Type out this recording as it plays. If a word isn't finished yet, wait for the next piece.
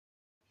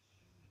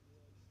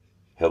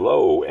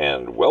Hello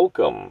and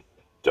welcome.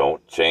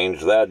 Don't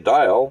change that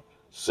dial.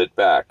 Sit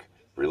back,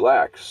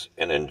 relax,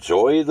 and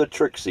enjoy the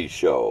Trixie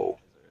Show.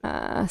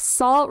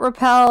 Salt,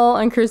 repel,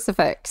 and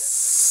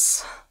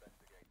crucifix.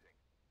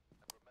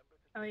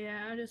 Oh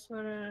yeah, I just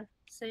want to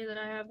say that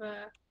I have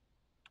a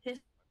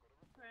history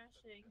of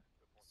crashing.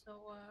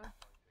 So,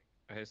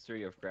 A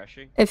history of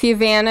crashing? If you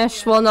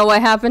vanish, Yeah. we'll know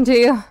what happened to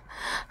you.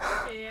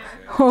 Yeah.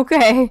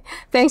 Okay.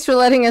 Thanks for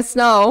letting us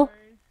know.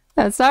 Sorry.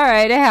 That's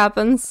alright, it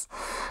happens.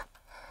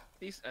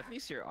 At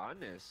least you're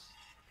honest.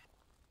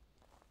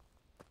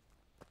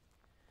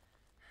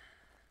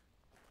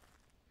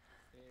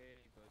 Hey,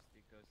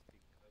 ghosty, ghosty,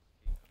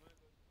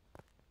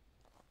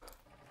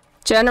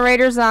 ghosty.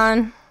 Generator's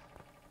on.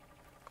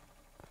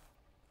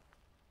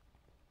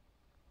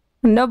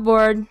 No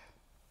board.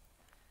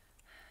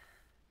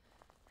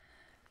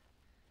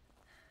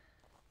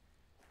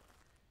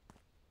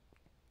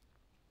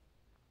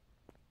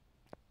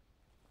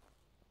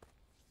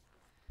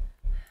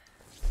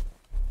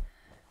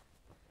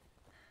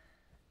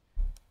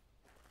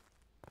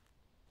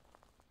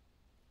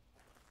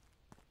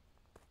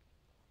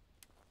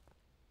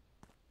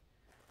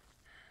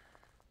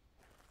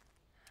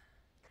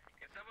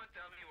 Can someone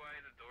tell me why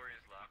the door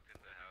is locked in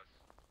the house?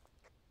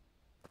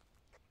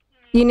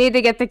 You need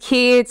to get the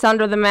key, it's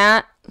under the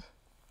mat. Oh,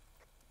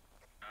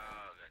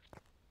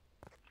 gotcha.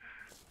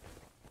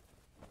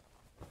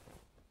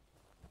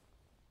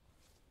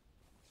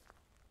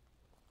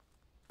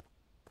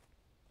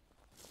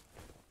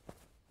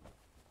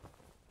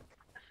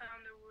 I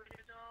found a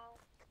wooded doll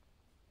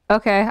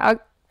Okay,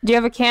 do you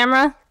have a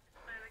camera?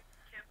 by the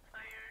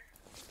campfire.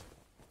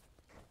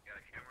 Got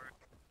a camera?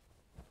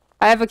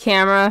 I have a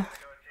camera.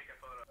 Go and take a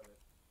photo of it.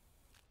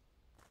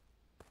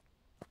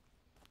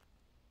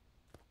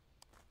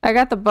 I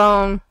got the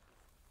bone.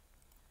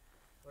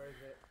 Where is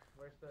it?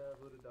 Where's the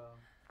voodoo doll?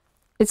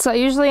 It's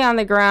usually on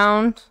the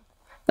ground.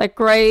 Like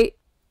right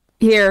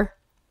here.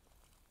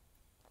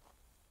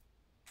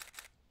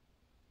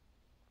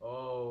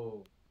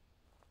 Oh.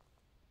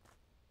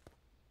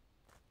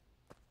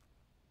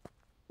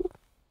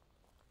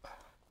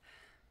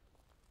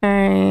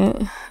 Alright,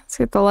 let's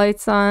get the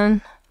lights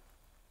on.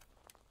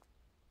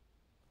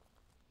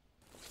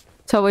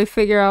 Till we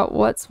figure out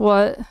what's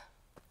what.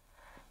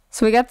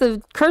 So we got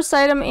the cursed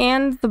item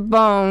and the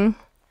bone.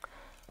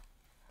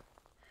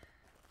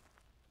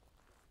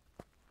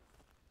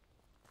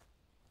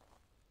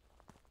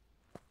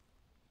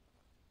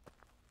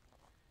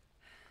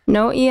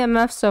 No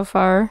EMF so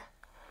far.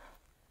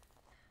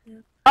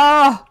 Yep.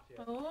 Oh!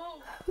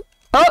 Oh!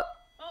 Oh!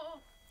 Oh!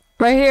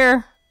 Right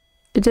here.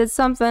 It did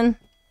something.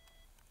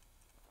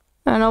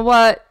 I don't know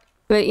what,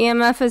 but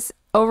EMF is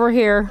over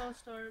here.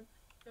 Ghost orb.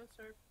 Ghost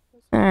orb.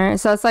 Ghost orb. Alright,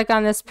 so it's like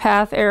on this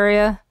path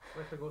area.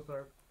 Where's the ghost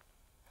orb?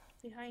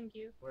 Behind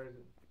you. Where is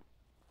it?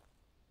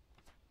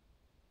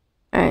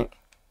 Alright.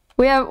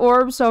 We have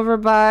orbs over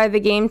by the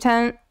game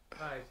tent.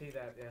 Ah, I see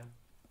that, yeah.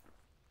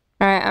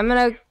 Alright, I'm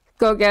gonna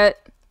go get...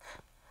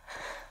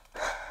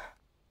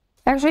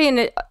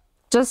 Actually,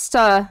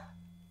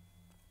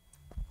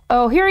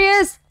 Oh, here he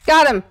is!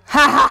 Got him! Ha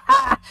ha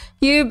ha!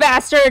 You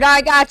bastard,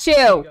 I got you!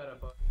 You got a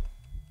phone.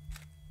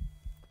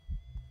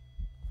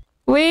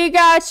 We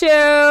got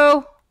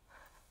you!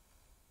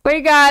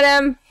 We got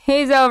him!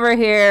 He's over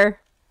here.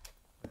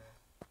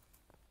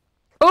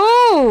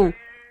 Ooh!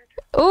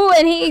 Ooh,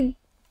 and he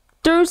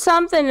threw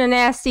something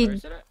nasty. Where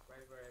is it at? Right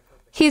where I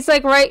put the... He's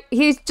like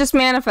he's just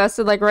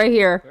manifested like right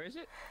here. Where is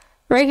it?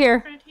 Right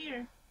here. Right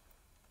here.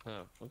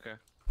 Oh, okay.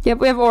 Yep,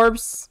 we have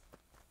orbs.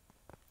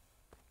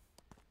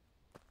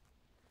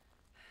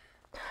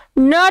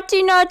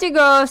 Naughty, naughty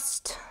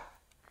ghost.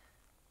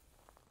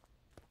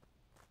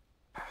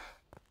 I'll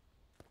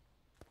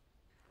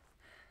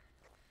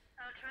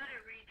try to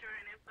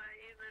rejoin if I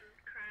even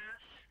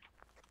crash.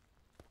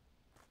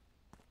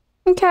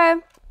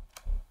 Okay.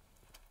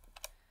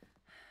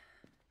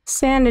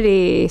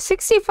 Sanity.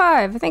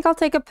 65. I think I'll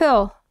take a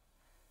pill.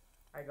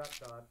 I got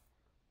dot.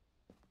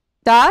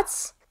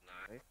 Dots?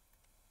 Nice.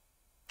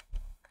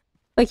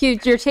 Like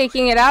you're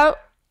taking it out?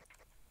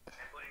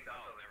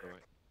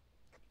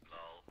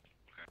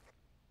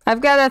 I've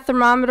got a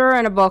thermometer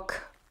and a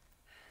book.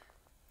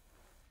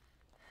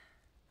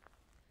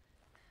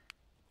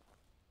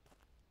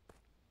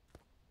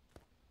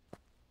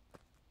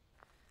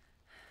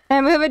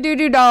 And we have a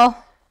doo-doo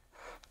doll.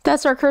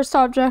 That's our cursed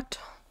object.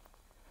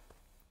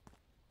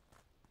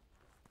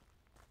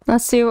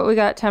 Let's see what we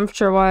got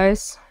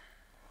temperature-wise.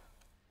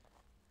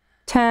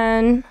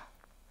 10,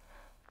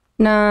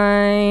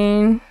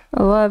 9,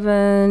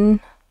 11.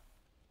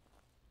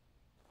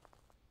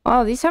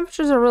 Wow, these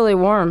temperatures are really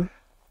warm.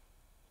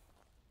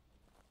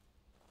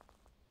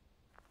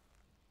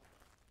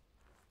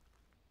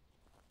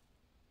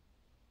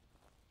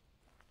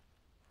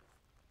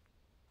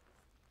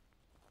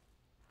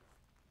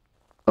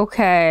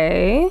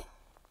 Okay.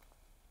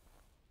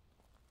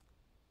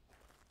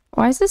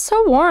 Why is this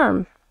so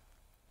warm?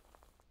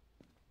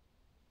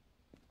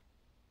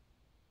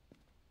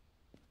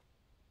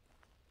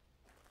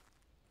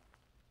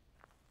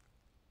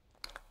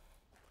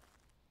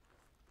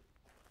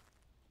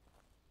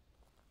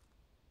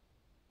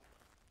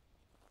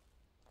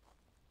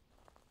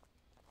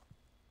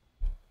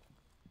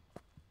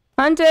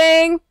 Hunting!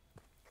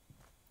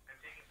 I'm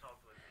taking salt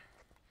with me.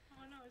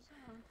 Oh no, it's not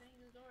hunting.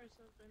 The door is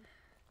open.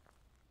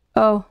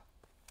 Oh.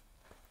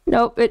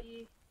 Nope,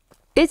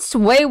 it's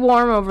way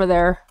warm over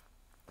there.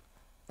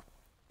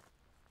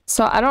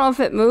 So I don't know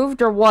if it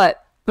moved or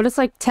what, but it's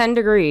like 10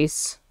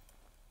 degrees.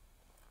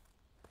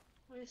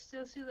 We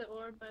still see the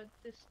orb at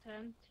this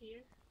tent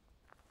here.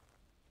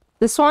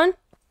 This one?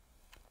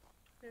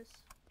 This.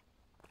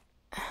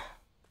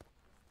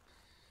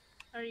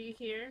 Are you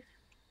here?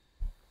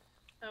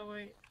 Oh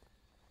wait,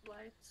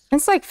 lights.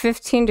 It's like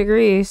 15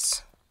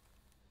 degrees.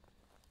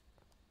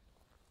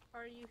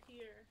 Are you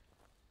here?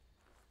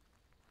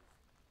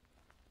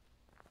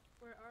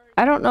 Where are you?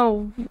 I don't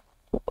know.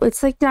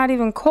 It's like not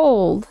even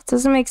cold. It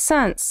doesn't make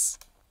sense.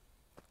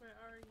 Where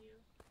are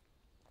you?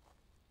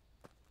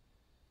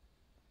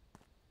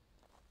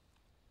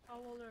 How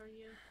old are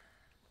you?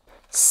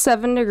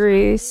 7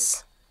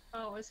 degrees.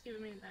 Oh, it's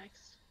giving me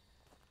next.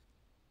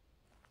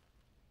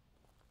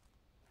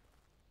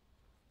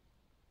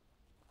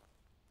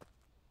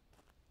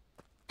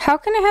 How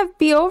can it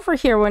be over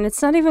here when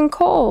it's not even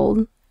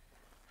cold?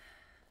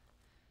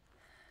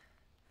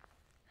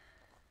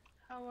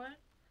 How what?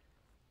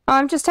 Oh,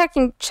 I'm just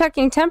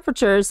checking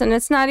temperatures and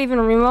it's not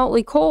even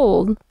remotely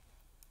cold.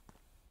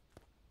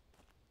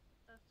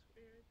 That's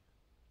weird.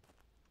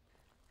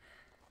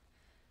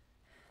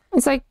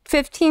 It's like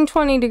 15,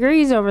 20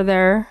 degrees over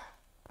there.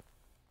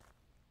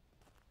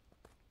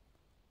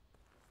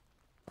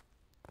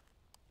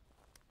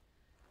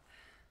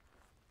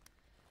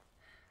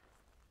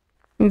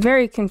 I'm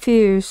very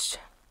confused.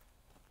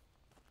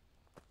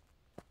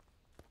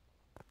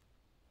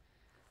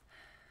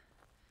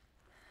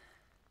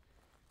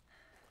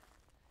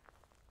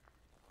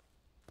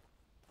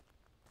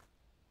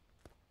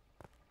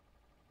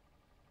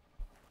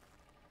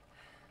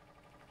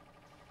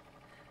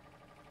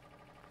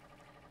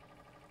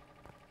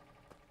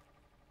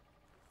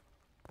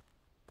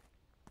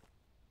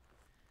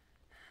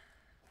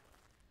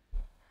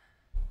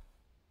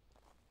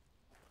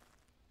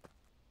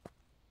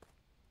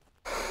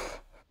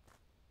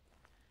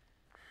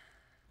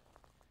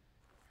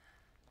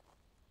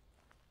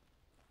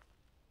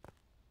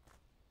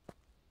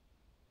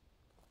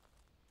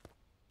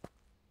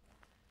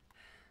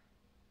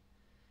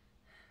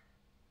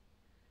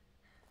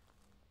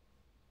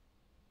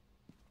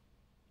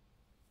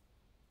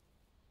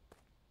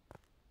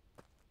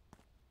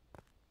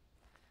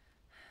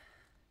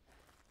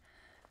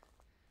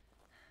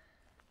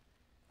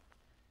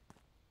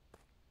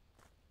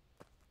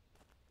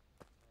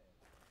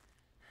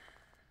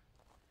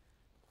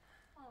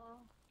 Oh,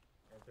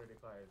 And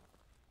 35.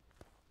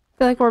 I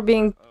feel like we're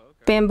being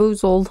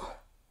bamboozled.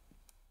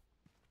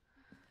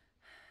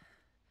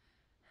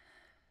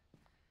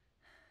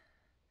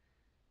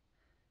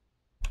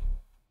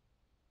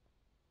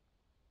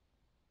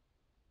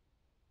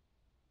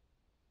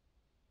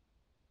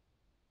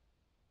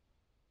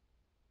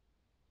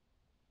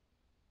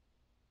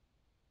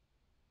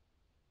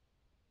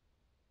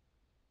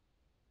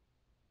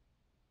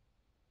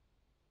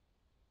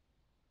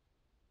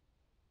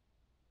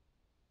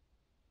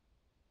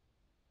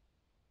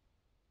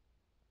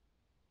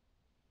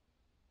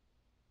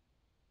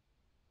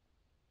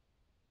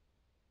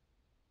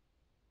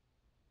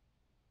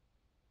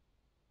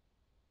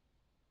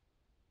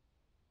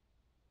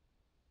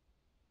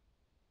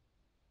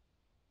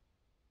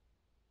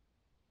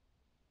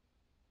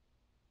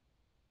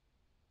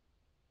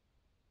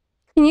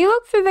 Can you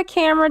look through the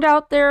camera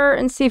out there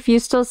and see if you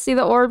still see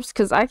the orbs?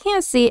 Because I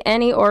can't see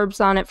any orbs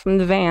on it from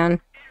the van. it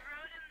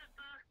wrote in the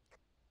book.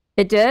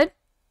 It did?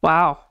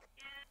 Wow.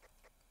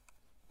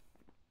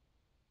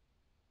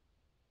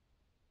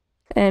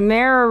 A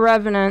mare or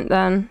revenant,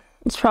 then.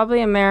 It's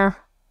probably a mare.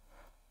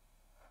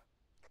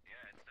 Yeah,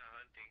 it's not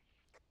hunting.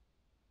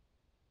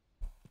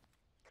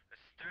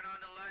 Let's turn on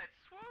the lights.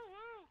 Woo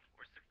woo!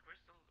 Where's the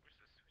switch?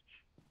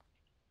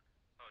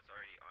 Oh, it's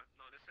already on.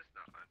 No, this is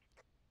not on.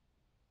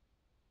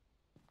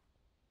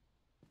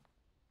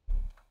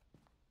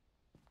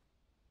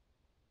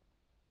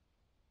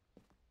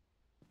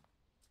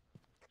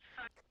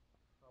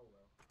 Oh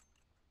well.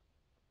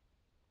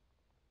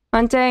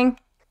 Hunting.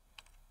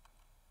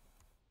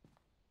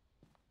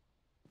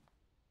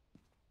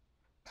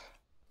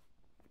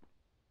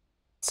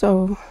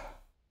 So,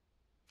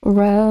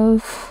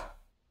 Rev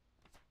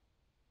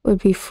would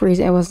be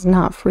freezing. It was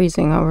not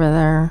freezing over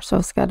there, so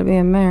it's got to be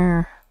a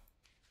mare.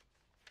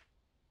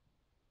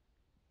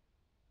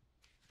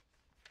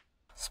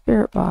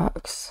 Spirit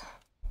box.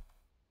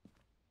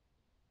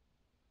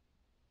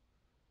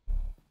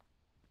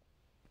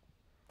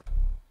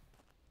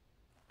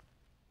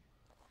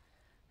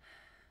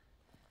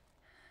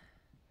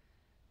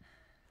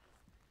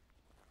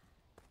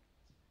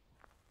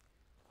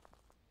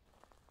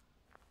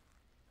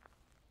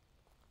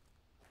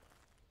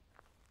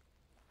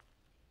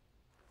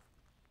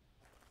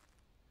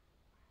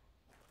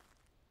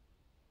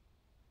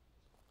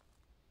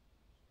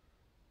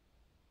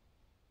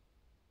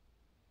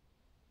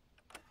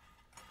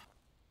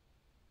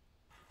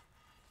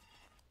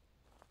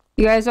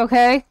 You guys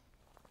okay?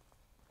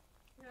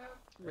 Yep.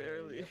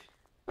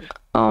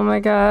 Oh my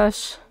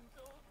gosh.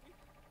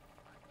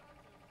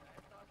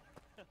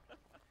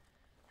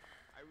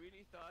 I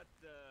really thought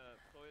the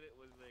toilet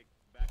was like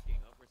backing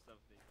up or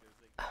something because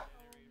like the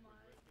generator was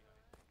working on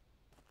it.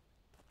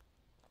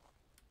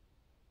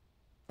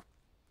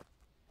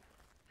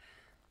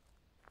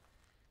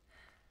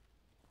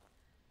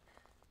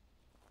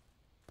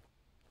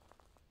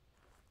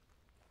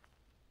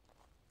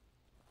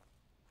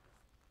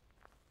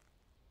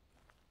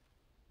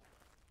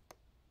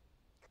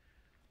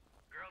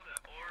 Girl, the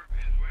orb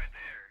is right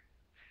there.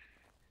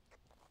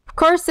 Of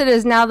course it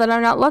is now that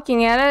I'm not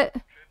looking at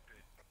it.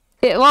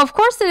 Well, of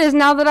course it is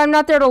now that I'm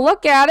not there to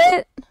look at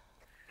it. It's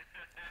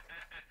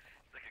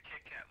like a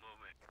Kit Kat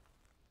moment.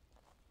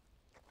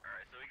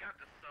 Alright, so we got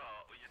the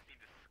salt, we just need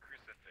this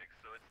crucifix,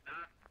 so it's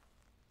not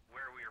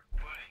where we are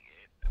putting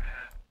it. I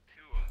had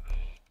two of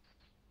those.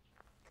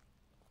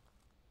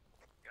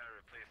 Gotta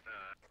replace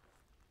that.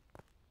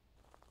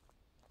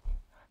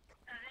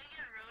 Are they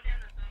gonna roll down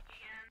the book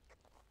again?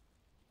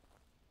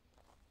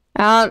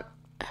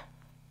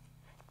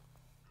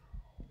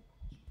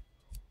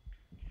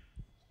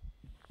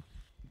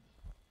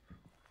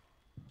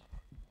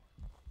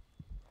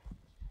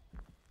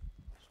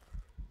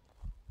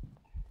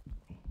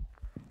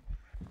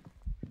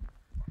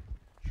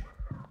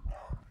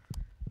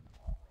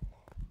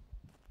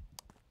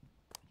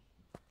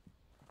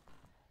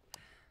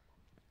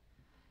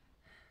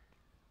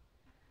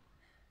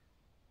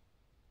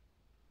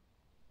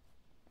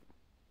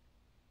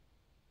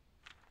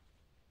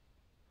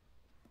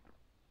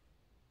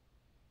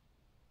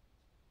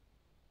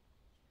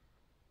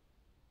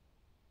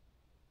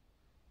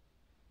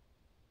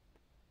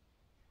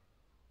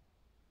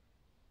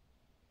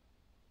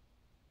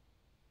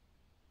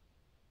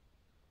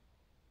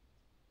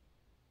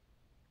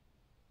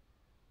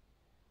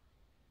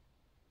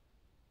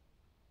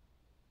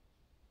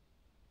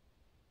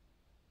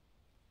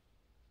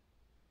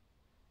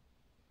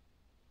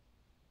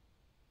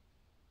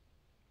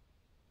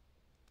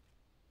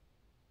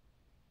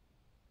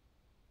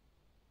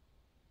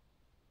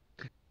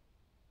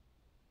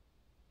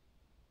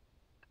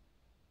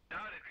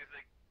 Not it, cause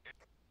like,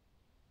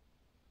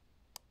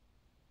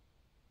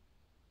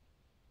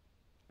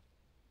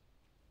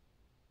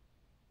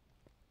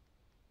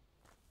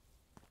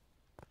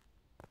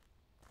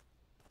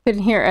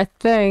 Couldn't hear a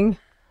thing.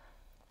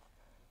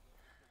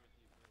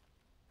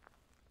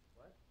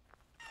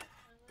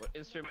 What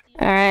instrument?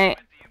 Alright.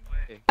 what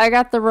do you play? I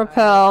got the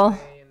rappel. I'm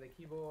playing the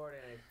keyboard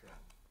and I sing.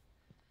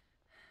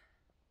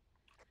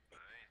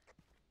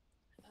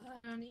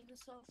 I don't need the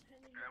salt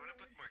anymore. Alright, I'm gonna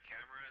put more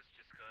cameras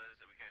just cause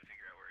we can't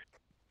figure out where it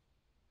is.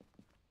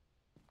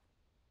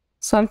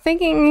 So I'm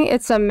thinking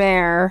it's a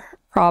mare,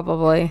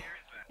 probably.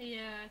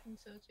 Yeah, I think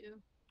so too.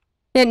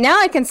 Yeah, now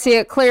I can see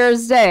it clear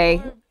as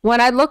day.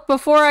 When I looked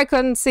before, I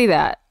couldn't see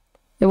that.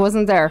 It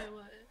wasn't there. Wait,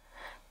 what?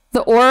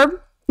 The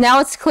orb, now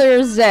it's clear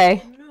as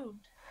day. It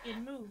moved. It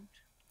moved.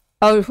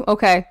 Oh,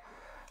 okay.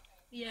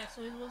 Yeah,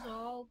 so it was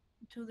all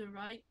to the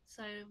right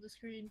side of the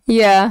screen.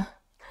 Yeah.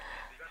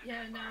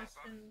 Yeah, now it's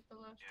in the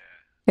left.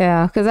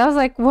 Yeah, because I was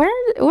like, where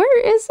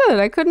is it?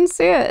 I couldn't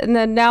see it. And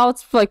then now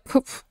it's like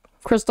poof,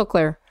 crystal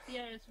clear.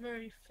 Yeah, it's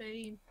very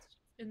faint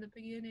in the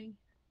beginning.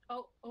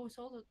 Oh, it's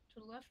all to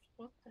the left.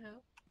 What the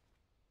hell?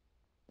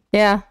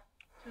 Yeah.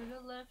 To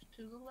the left,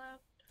 to the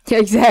left. Yeah,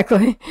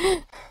 exactly.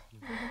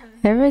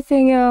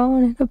 Everything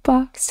on in a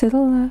box to the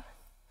left.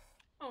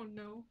 Oh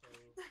no.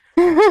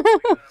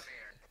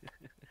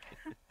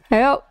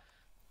 Yep.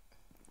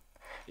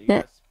 You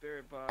Yeah. got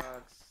spirit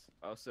box.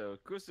 Also,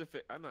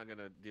 crucifix. I'm not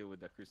gonna deal with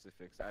the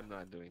crucifix. I'm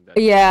not doing that.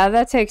 Yeah,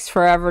 that takes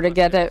forever to Plus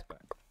get the it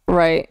X-Pack.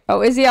 right.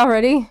 Oh, is he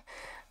already?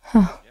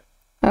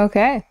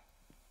 Okay.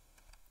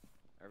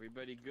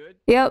 Everybody good?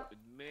 Yep. With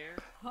Mare?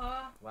 Huh?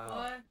 Wow, What?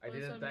 I What's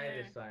didn't up die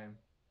there? this time.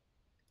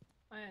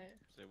 Wait,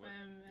 Say what?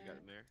 You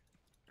got Mare?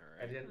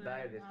 I Alright. didn't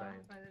die this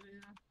time.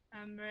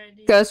 I'm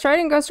ready. Ghost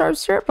Riding, Ghost Orb,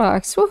 Spirit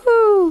Box.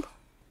 Woohoo!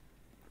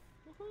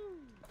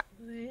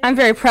 I'm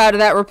very proud of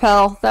that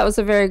rappel. That was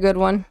a very good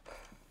one.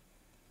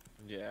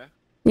 Yeah.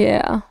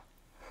 Yeah.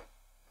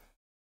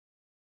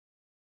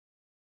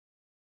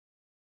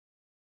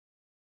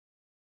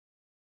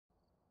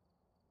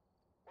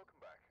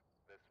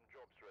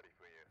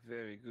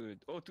 Very good.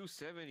 Oh,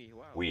 270.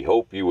 Wow. We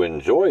hope you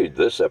enjoyed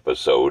this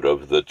episode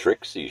of The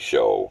Trixie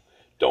Show.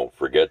 Don't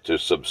forget to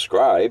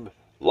subscribe,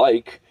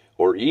 like,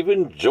 or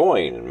even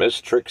join Miss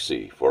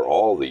Trixie for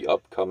all the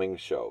upcoming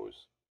shows.